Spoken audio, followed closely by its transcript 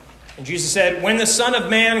And Jesus said, when the Son of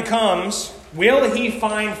Man comes, will he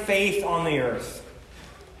find faith on the earth?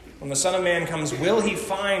 When the Son of Man comes, will he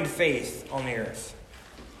find faith on the earth?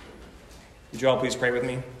 Would you all please pray with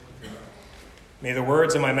me? May the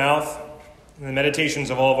words of my mouth and the meditations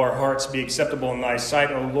of all of our hearts be acceptable in thy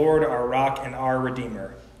sight, O Lord, our rock and our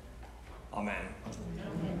Redeemer. Amen.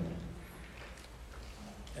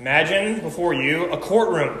 Imagine before you a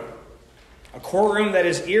courtroom that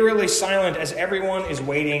is eerily silent as everyone is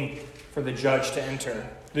waiting for the judge to enter.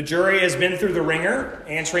 The jury has been through the ringer,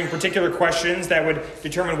 answering particular questions that would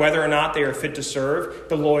determine whether or not they are fit to serve.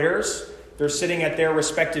 The lawyers, they're sitting at their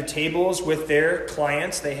respective tables with their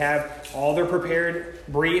clients. They have all their prepared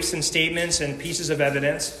briefs and statements and pieces of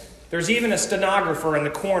evidence. There's even a stenographer in the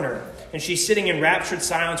corner, and she's sitting in raptured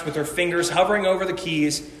silence with her fingers hovering over the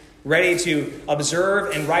keys, ready to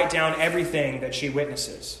observe and write down everything that she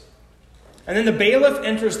witnesses. And then the bailiff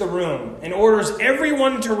enters the room and orders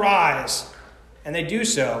everyone to rise, and they do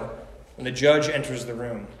so when the judge enters the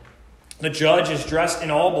room. The judge is dressed in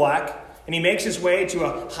all black, and he makes his way to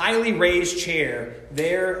a highly raised chair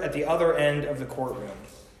there at the other end of the courtroom.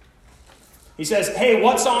 He says, "Hey,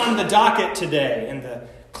 what's on the docket today?" And the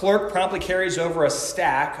clerk promptly carries over a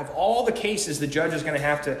stack of all the cases the judge is going to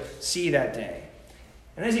have to see that day.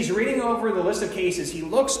 And as he's reading over the list of cases, he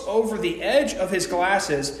looks over the edge of his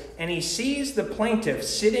glasses and he sees the plaintiff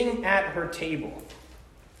sitting at her table.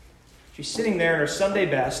 She's sitting there in her Sunday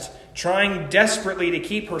best, trying desperately to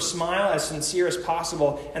keep her smile as sincere as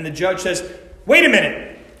possible. And the judge says, "Wait a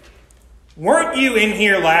minute. Weren't you in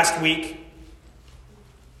here last week?"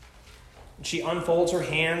 And she unfolds her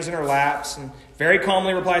hands in her laps and very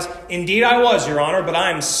calmly replies, "Indeed I was, Your Honor, but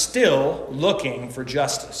I'm still looking for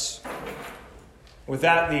justice." With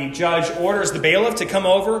that, the judge orders the bailiff to come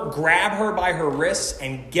over, grab her by her wrists,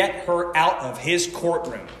 and get her out of his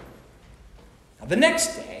courtroom. Now, the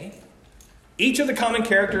next day, each of the common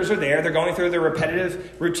characters are there. They're going through their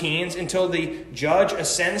repetitive routines until the judge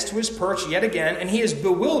ascends to his perch yet again, and he is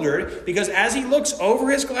bewildered because as he looks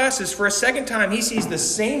over his glasses for a second time, he sees the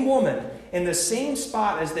same woman in the same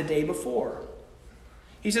spot as the day before.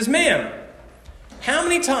 He says, "Ma'am, how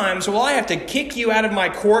many times will I have to kick you out of my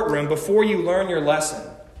courtroom before you learn your lesson?"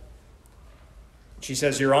 She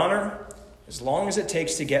says, "Your Honor, as long as it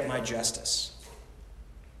takes to get my justice."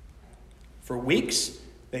 For weeks,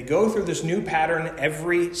 they go through this new pattern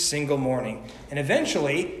every single morning. And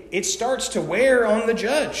eventually, it starts to wear on the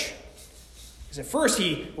judge. Because at first,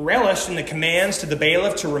 he relished in the commands to the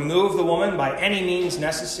bailiff to remove the woman by any means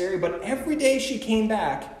necessary. But every day she came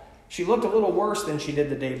back, she looked a little worse than she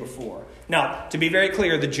did the day before. Now, to be very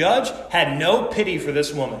clear, the judge had no pity for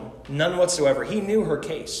this woman. None whatsoever. He knew her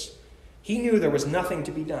case. He knew there was nothing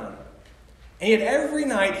to be done. And yet every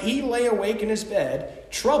night he lay awake in his bed,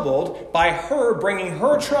 troubled by her bringing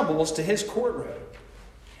her troubles to his courtroom.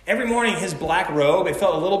 Every morning his black robe, it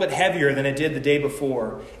felt a little bit heavier than it did the day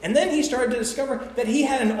before. And then he started to discover that he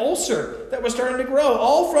had an ulcer that was starting to grow,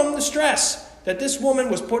 all from the stress that this woman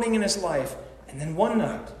was putting in his life. And then one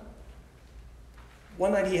night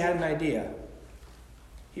he had an idea.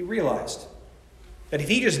 He realized that if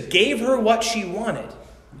he just gave her what she wanted,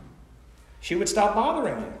 she would stop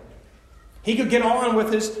bothering him. He could get on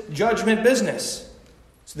with his judgment business.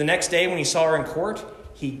 So the next day when he saw her in court,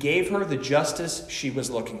 he gave her the justice she was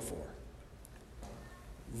looking for.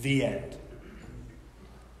 The end.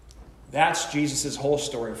 That's Jesus' whole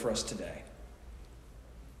story for us today.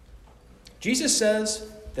 Jesus says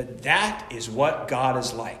that is what God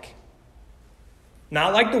is like.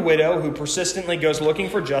 Not like the widow who persistently goes looking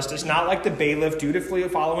for justice, not like the bailiff dutifully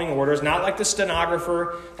following orders, not like the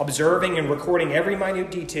stenographer observing and recording every minute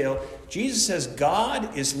detail. Jesus says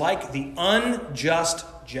God is like the unjust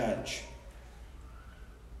judge.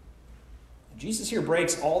 Jesus here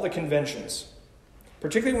breaks all the conventions,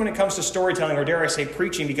 particularly when it comes to storytelling, or dare I say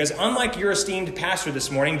preaching, because unlike your esteemed pastor this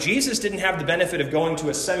morning, Jesus didn't have the benefit of going to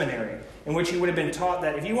a seminary in which he would have been taught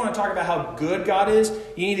that if you want to talk about how good God is,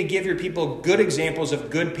 you need to give your people good examples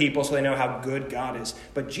of good people so they know how good God is.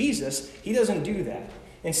 But Jesus, he doesn't do that.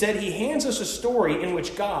 Instead, he hands us a story in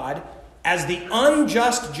which God, as the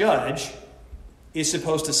unjust judge, is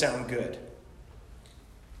supposed to sound good.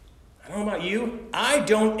 I don't know about you, I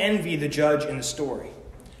don't envy the judge in the story.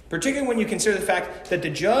 Particularly when you consider the fact that the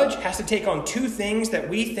judge has to take on two things that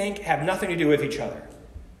we think have nothing to do with each other.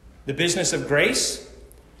 The business of grace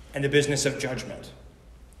and the business of judgment.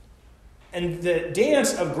 And the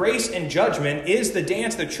dance of grace and judgment is the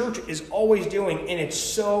dance the church is always doing, and it's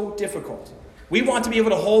so difficult. We want to be able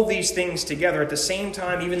to hold these things together at the same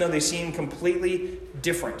time, even though they seem completely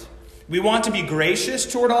different. We want to be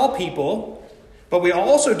gracious toward all people, But we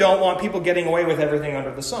also don't want people getting away with everything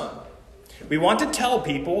under the sun. We want to tell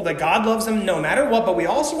people that God loves them no matter what, but we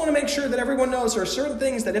also want to make sure that everyone knows there are certain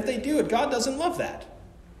things that if they do it, God doesn't love that.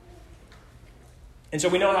 And so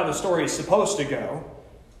we know how the story is supposed to go.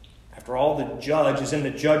 After all, the judge is in the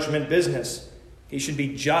judgment business. He should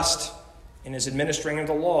be just in his administering of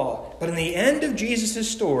the law. But in the end of Jesus'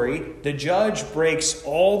 story, the judge breaks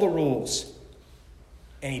all the rules,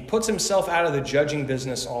 and he puts himself out of the judging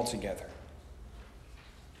business altogether.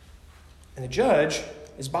 And the judge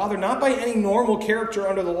is bothered not by any normal character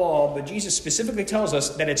under the law, but Jesus specifically tells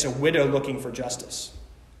us that it's a widow looking for justice.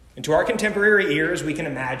 And to our contemporary ears, we can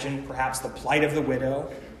imagine perhaps the plight of the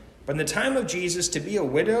widow. But in the time of Jesus, to be a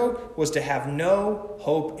widow was to have no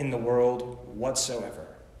hope in the world whatsoever.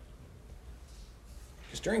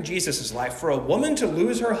 Because during Jesus' life, for a woman to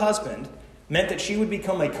lose her husband meant that she would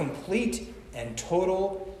become a complete and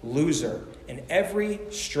total loser in every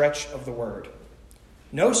stretch of the word.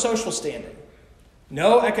 No social standing,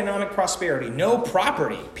 no economic prosperity, no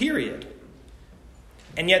property, period.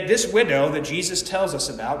 And yet this widow that Jesus tells us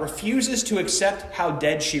about refuses to accept how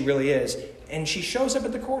dead she really is. And she shows up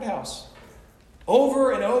at the courthouse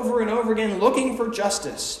over and over and over again looking for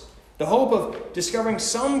justice. The hope of discovering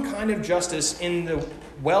some kind of justice in the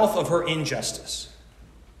wealth of her injustice.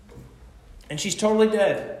 And she's totally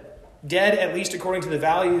dead. Dead, at least according to the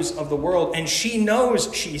values of the world. And she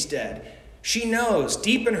knows she's dead. She knows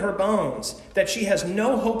deep in her bones that she has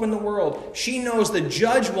no hope in the world. She knows the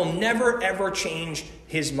judge will never, ever change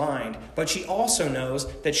his mind. But she also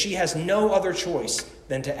knows that she has no other choice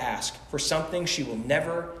than to ask for something she will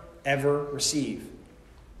never, ever receive.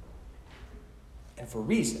 And for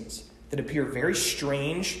reasons that appear very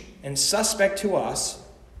strange and suspect to us,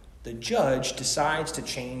 the judge decides to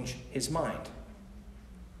change his mind.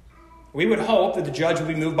 We would hope that the judge would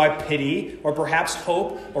be moved by pity or perhaps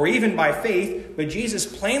hope or even by faith, but Jesus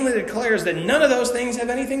plainly declares that none of those things have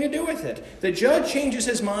anything to do with it. The judge changes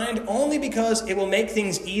his mind only because it will make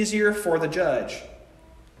things easier for the judge.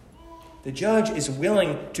 The judge is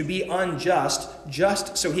willing to be unjust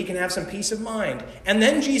just so he can have some peace of mind. And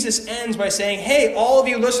then Jesus ends by saying, hey, all of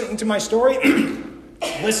you listening to my story,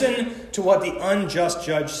 listen to what the unjust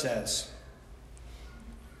judge says.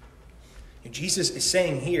 Jesus is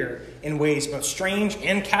saying here, in ways both strange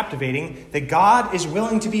and captivating, that God is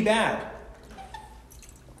willing to be bad.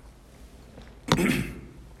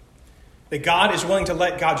 That God is willing to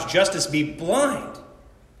let God's justice be blind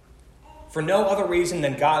for no other reason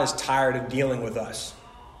than God is tired of dealing with us.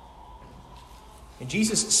 And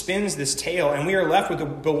Jesus spins this tale, and we are left with the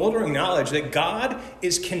bewildering knowledge that God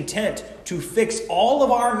is content to fix all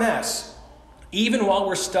of our mess, even while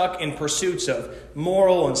we're stuck in pursuits of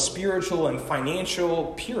moral and spiritual and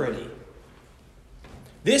financial purity.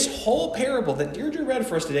 This whole parable that Deirdre read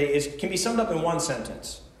for us today can be summed up in one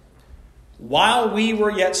sentence. While we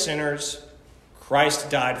were yet sinners, Christ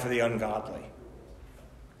died for the ungodly.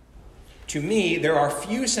 To me, there are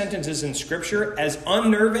few sentences in Scripture as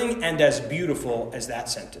unnerving and as beautiful as that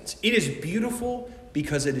sentence. It is beautiful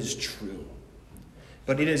because it is true.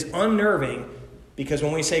 But it is unnerving because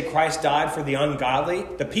when we say Christ died for the ungodly,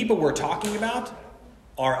 the people we're talking about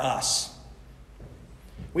are us.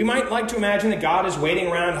 We might like to imagine that God is waiting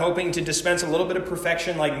around hoping to dispense a little bit of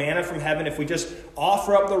perfection like manna from heaven if we just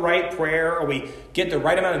offer up the right prayer or we get the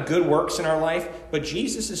right amount of good works in our life. But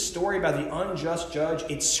Jesus' story about the unjust judge,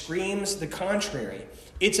 it screams the contrary.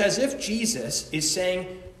 It's as if Jesus is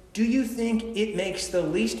saying, do you think it makes the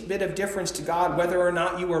least bit of difference to God whether or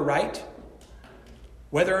not you are right?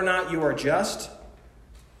 Whether or not you are just?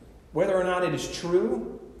 Whether or not it is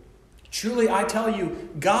true? Truly, I tell you,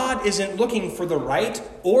 God isn't looking for the right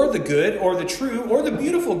or the good or the true or the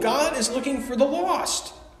beautiful. God is looking for the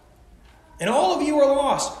lost. And all of you are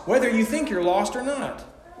lost, whether you think you're lost or not.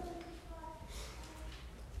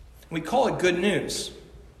 We call it good news.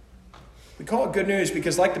 We call it good news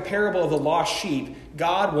because, like the parable of the lost sheep,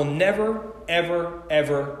 God will never, ever,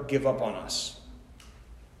 ever give up on us.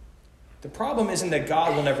 The problem isn't that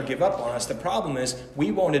God will never give up on us. The problem is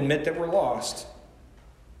we won't admit that we're lost.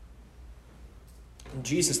 And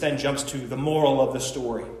Jesus then jumps to the moral of the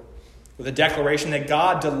story with a declaration that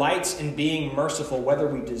God delights in being merciful, whether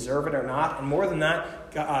we deserve it or not. And more than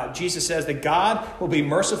that, Jesus says that God will be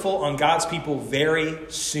merciful on God's people very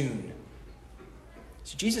soon.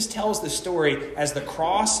 So Jesus tells this story as the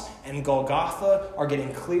cross and Golgotha are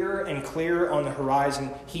getting clearer and clearer on the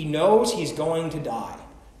horizon. He knows he's going to die.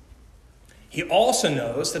 He also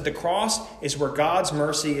knows that the cross is where God's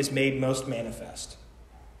mercy is made most manifest.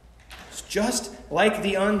 It's just like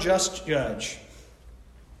the unjust judge.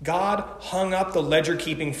 God hung up the ledger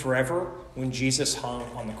keeping forever when Jesus hung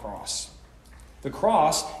on the cross. The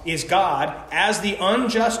cross is God, as the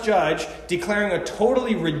unjust judge, declaring a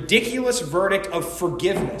totally ridiculous verdict of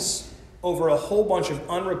forgiveness over a whole bunch of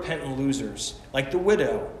unrepentant losers, like the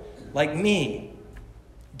widow, like me,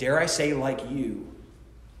 dare I say, like you.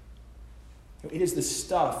 It is the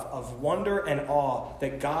stuff of wonder and awe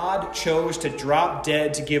that God chose to drop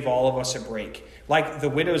dead to give all of us a break. Like the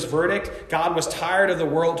widow's verdict, God was tired of the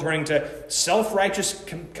world turning to self-righteous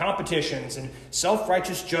competitions and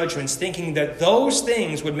self-righteous judgments, thinking that those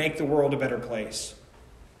things would make the world a better place.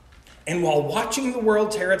 And while watching the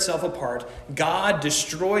world tear itself apart, God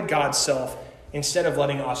destroyed God's self instead of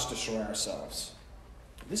letting us destroy ourselves.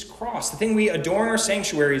 This cross, the thing we adorn our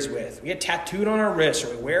sanctuaries with, we get tattooed on our wrists,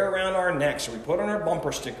 or we wear around our necks, or we put on our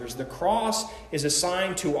bumper stickers. The cross is a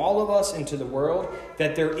sign to all of us and to the world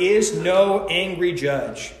that there is no angry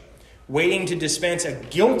judge waiting to dispense a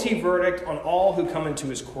guilty verdict on all who come into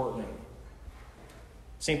his courtroom.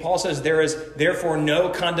 St. Paul says there is therefore no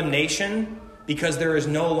condemnation because there is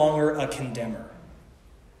no longer a condemner.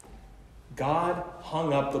 God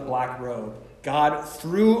hung up the black robe. God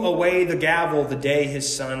threw away the gavel the day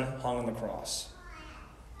his son hung on the cross.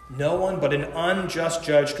 No one but an unjust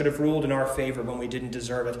judge could have ruled in our favor when we didn't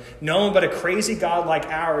deserve it. No one but a crazy God like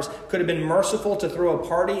ours could have been merciful to throw a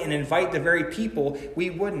party and invite the very people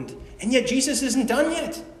we wouldn't. And yet Jesus isn't done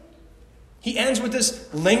yet. He ends with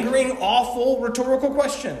this lingering, awful, rhetorical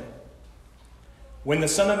question. When the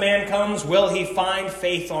Son of Man comes, will he find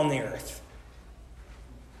faith on the earth?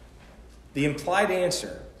 The implied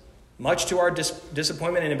answer, much to our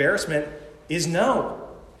disappointment and embarrassment, is no.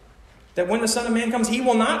 That when the Son of Man comes, he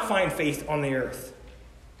will not find faith on the earth.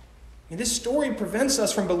 And this story prevents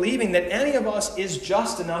us from believing that any of us is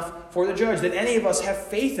just enough for the judge, that any of us have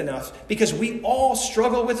faith enough, because we all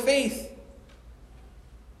struggle with faith.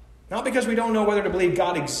 Not because we don't know whether to believe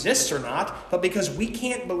God exists or not, but because we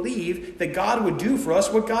can't believe that God would do for us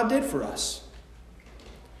what God did for us.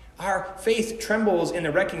 Our faith trembles in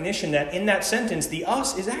the recognition that in that sentence, the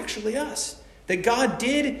us is actually us. That God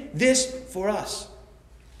did this for us.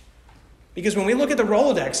 Because when we look at the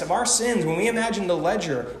Rolodex of our sins, when we imagine the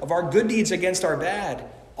ledger of our good deeds against our bad,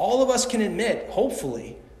 all of us can admit,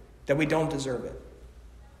 hopefully, that we don't deserve it.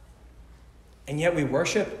 And yet we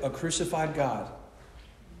worship a crucified God.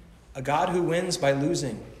 A God who wins by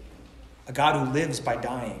losing. A God who lives by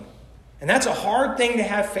dying. And that's a hard thing to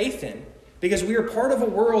have faith in. Because we are part of a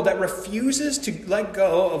world that refuses to let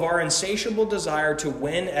go of our insatiable desire to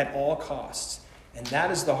win at all costs. And that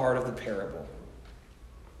is the heart of the parable.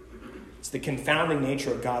 It's the confounding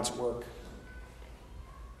nature of God's work.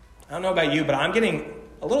 I don't know about you, but I'm getting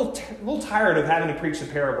a little tired of having to preach the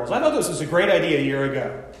parables. I thought this was a great idea a year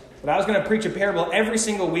ago. But I was going to preach a parable every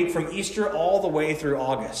single week from Easter all the way through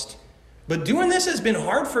August. But doing this has been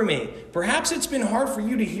hard for me. Perhaps it's been hard for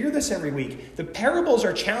you to hear this every week. The parables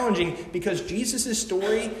are challenging because Jesus'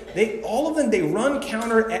 story, all of them run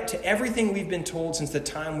counter to everything we've been told since the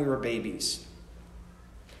time we were babies.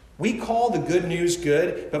 We call the good news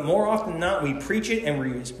good, but more often than not, we preach it and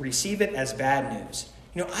we receive it as bad news.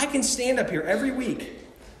 You know, I can stand up here every week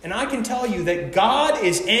and I can tell you that God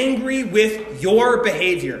is angry with your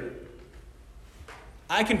behavior.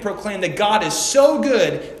 I can proclaim that God is so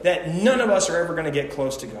good that none of us are ever going to get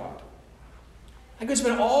close to God. I could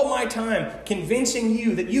spend all my time convincing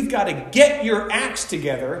you that you've got to get your acts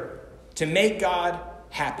together to make God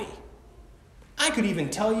happy. I could even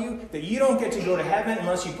tell you that you don't get to go to heaven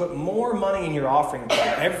unless you put more money in your offering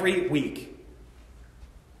plate every week.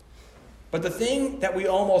 But the thing that we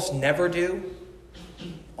almost never do,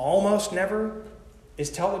 is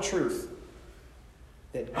tell the truth.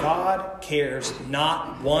 That God cares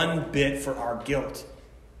not one bit for our guilt.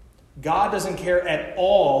 God doesn't care at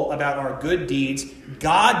all about our good deeds.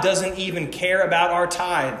 God doesn't even care about our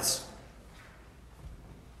tithes.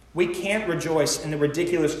 We can't rejoice in the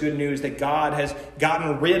ridiculous good news that God has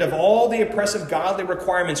gotten rid of all the oppressive godly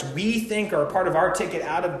requirements we think are a part of our ticket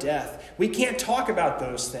out of death. We can't talk about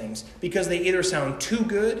those things because they either sound too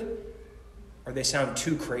good or they sound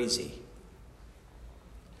too crazy.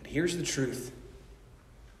 But here's the truth.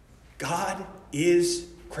 God is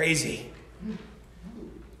crazy.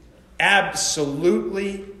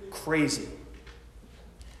 Absolutely crazy.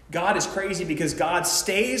 God is crazy because God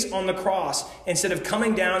stays on the cross instead of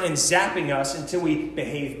coming down and zapping us until we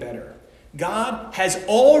behave better. God has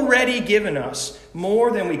already given us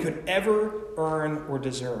more than we could ever earn or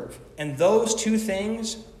deserve. And those two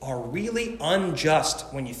things are really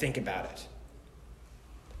unjust when you think about it.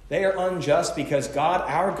 They are unjust because God,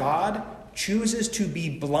 our God, chooses to be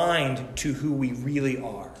blind to who we really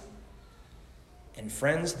are. And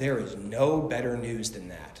friends, there is no better news than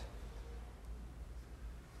that.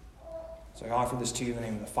 So I offer this to you in the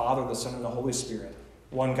name of the Father, the Son, and the Holy Spirit,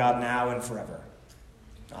 one God now and forever.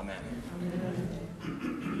 Amen.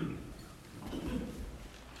 Amen.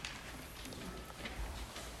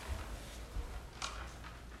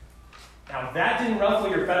 Now, if that didn't ruffle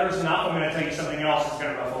your feathers enough, I'm going to tell you something else that's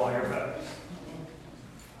going to ruffle all your feathers.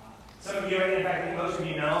 Some of you, in fact, I think most of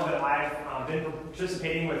you know that I've been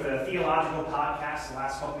participating with a theological podcast the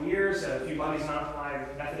last couple of years. A few buddies, not my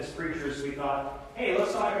Methodist preachers, we thought, hey,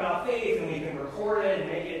 let's talk about faith, and we can record it and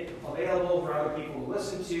make it available for other people to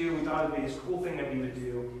listen to. We thought it would be this cool thing that we would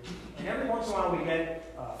do. And every once in a while we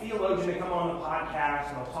get a theologian to come on the podcast,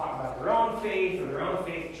 and they'll talk about their own faith or their own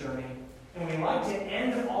faith journey. And we like to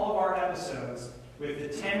end all of our episodes with the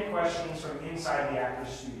 10 questions from inside the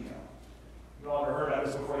actor's studio. You've all ever heard about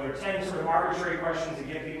this before. There are 10 sort of arbitrary questions that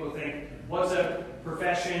get people to think, what's a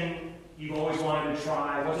profession you've always wanted to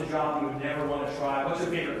try? What's a job you would never want to try? What's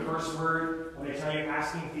your favorite curse word? When they tell you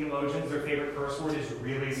asking theologians their favorite curse word is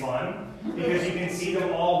really fun, because you can see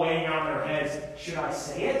them all weighing out in their heads, should I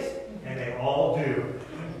say it? And they all do.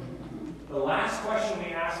 The last question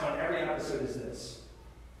we ask on every episode is this.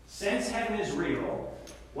 Since heaven is real,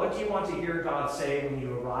 what do you want to hear God say when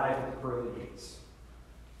you arrive at the pearly gates?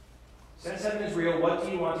 Since heaven is real, what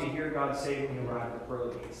do you want to hear God say when you arrive at the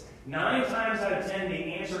pearly gates? 9 times out of 10, the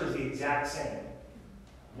answer is the exact same.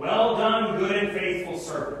 Well done, good and faithful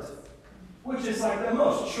servant. Which is like the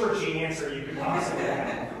most churchy answer you could possibly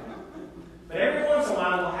have. But every once in a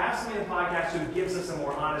while, we'll have somebody in the podcast who gives us a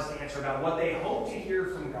more honest answer about what they hope to hear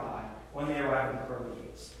from God when they arrive at the pearly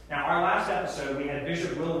gates. Now, our last episode, we had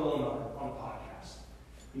Bishop Will Willenmiller on the podcast.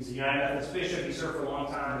 He's a United Methodist bishop. He served for a long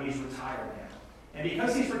time, and he's retired now. And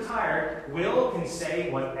because he's retired, Will can say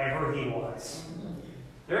whatever he wants.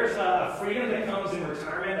 There's a freedom that comes in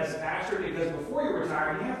retirement as a pastor, because before you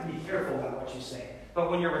retire, you have to be careful about what you say. But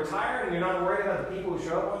when you're retired and you're not worried about the people who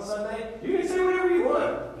show up on Sunday, you can say whatever you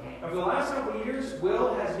want. Over the last couple of years,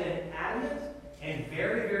 Will has been adamant and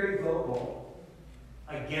very, very vocal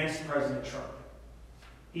against President Trump.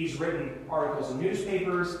 He's written articles in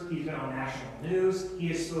newspapers. He's been on national news. He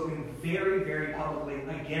has spoken very, very publicly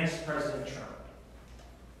against President Trump.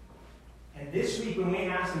 And this week, when we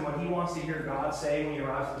asked him what he wants to hear God say when he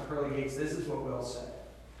arrives at the pearly gates, this is what Will said.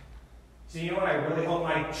 So you know what I really hope?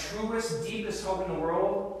 My truest, deepest hope in the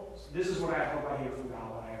world, this is what I hope I hear from God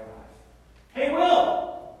when I arrive. Hey,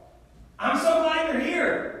 Will! I'm so glad you're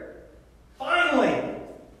here! Finally!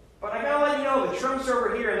 But I gotta let you know that Trump's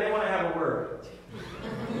over here and they want to have a word.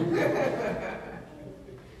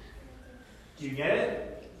 Do you get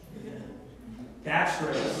it? That's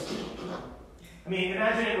grace. I mean,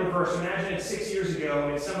 imagine it in reverse. Imagine it 6 years ago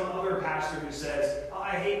and it's some other pastor who says, oh,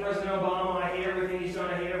 I hate President Obama, I hate everything he's done,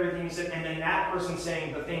 I hate everything he said, and then that person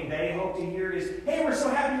saying the thing they hope to hear is, hey, we're so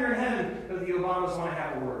happy you're in heaven, but the Obamas want to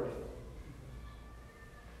have a word.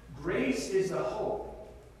 Grace is the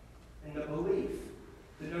hope and the belief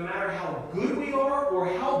that no matter how good we are or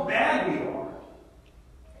how bad we are,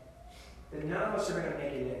 that none of us are going to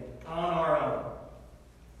make it in on our own.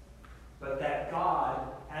 But that God,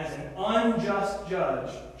 as an unjust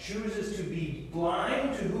judge, chooses to be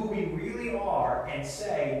blind to who we really are and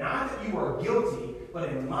say, not that you are guilty, but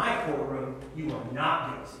in my courtroom, you are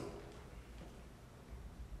not guilty.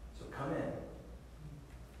 So come in.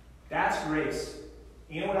 That's grace.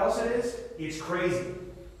 You know what else it is? It's crazy.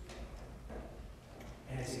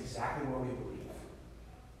 And it's exactly what we believe.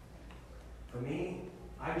 For me,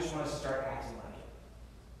 I just want us to start acting like it.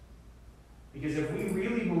 Because if we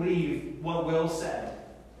really believe what Will said,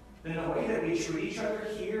 then the way that we treat each other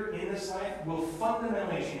here in this life will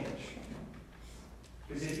fundamentally change.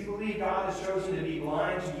 Because if you believe God has chosen to be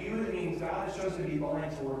blind to you, it means God has chosen to be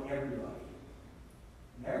blind toward everybody.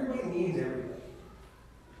 And everybody needs everybody.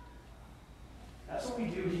 That's what we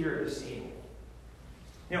do here at this table.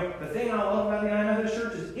 You know, the thing I love about the United Methodist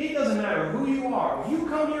Church is it doesn't matter who you are. If you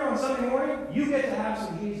come here on Sunday morning, you get to have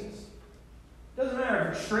some Jesus. It doesn't matter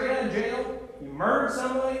if you're straight out of jail, you murdered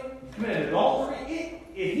somebody, you committed adultery.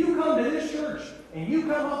 If you come to this church and you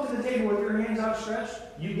come up to the table with your hands outstretched,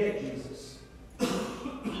 you get Jesus.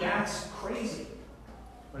 That's crazy.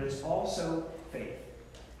 But it's also faith.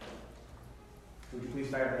 Would you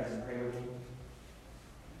please bow your heads and pray with me?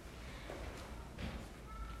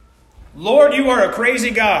 Lord, you are a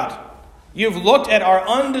crazy God. You've looked at our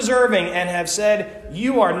undeserving and have said,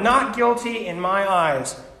 you are not guilty in my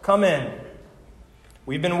eyes. Come in.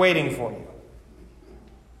 We've been waiting for you.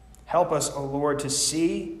 Help us, O Lord, to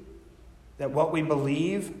see that what we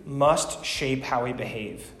believe must shape how we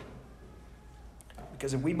behave.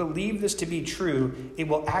 Because if we believe this to be true, it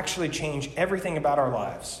will actually change everything about our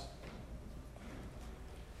lives.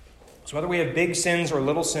 So whether we have big sins or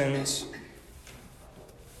little sins,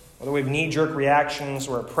 whether we have knee-jerk reactions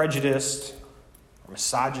or are prejudiced or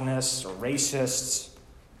misogynists or racists,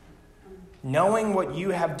 knowing what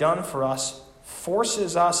you have done for us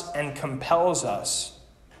forces us and compels us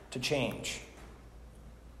to change.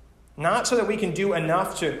 Not so that we can do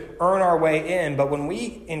enough to earn our way in, but when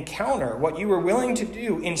we encounter what you were willing to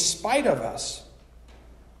do in spite of us,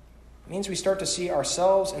 it means we start to see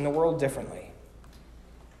ourselves and the world differently.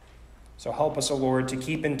 So help us, O Lord, to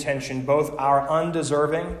keep in tension both our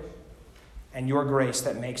undeserving and your grace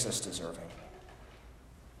that makes us deserving.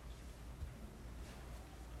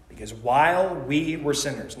 Because while we were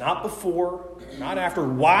sinners, not before, not after,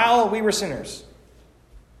 while we were sinners,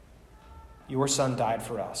 your Son died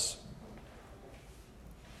for us.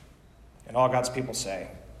 And all God's people say,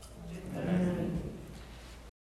 Amen.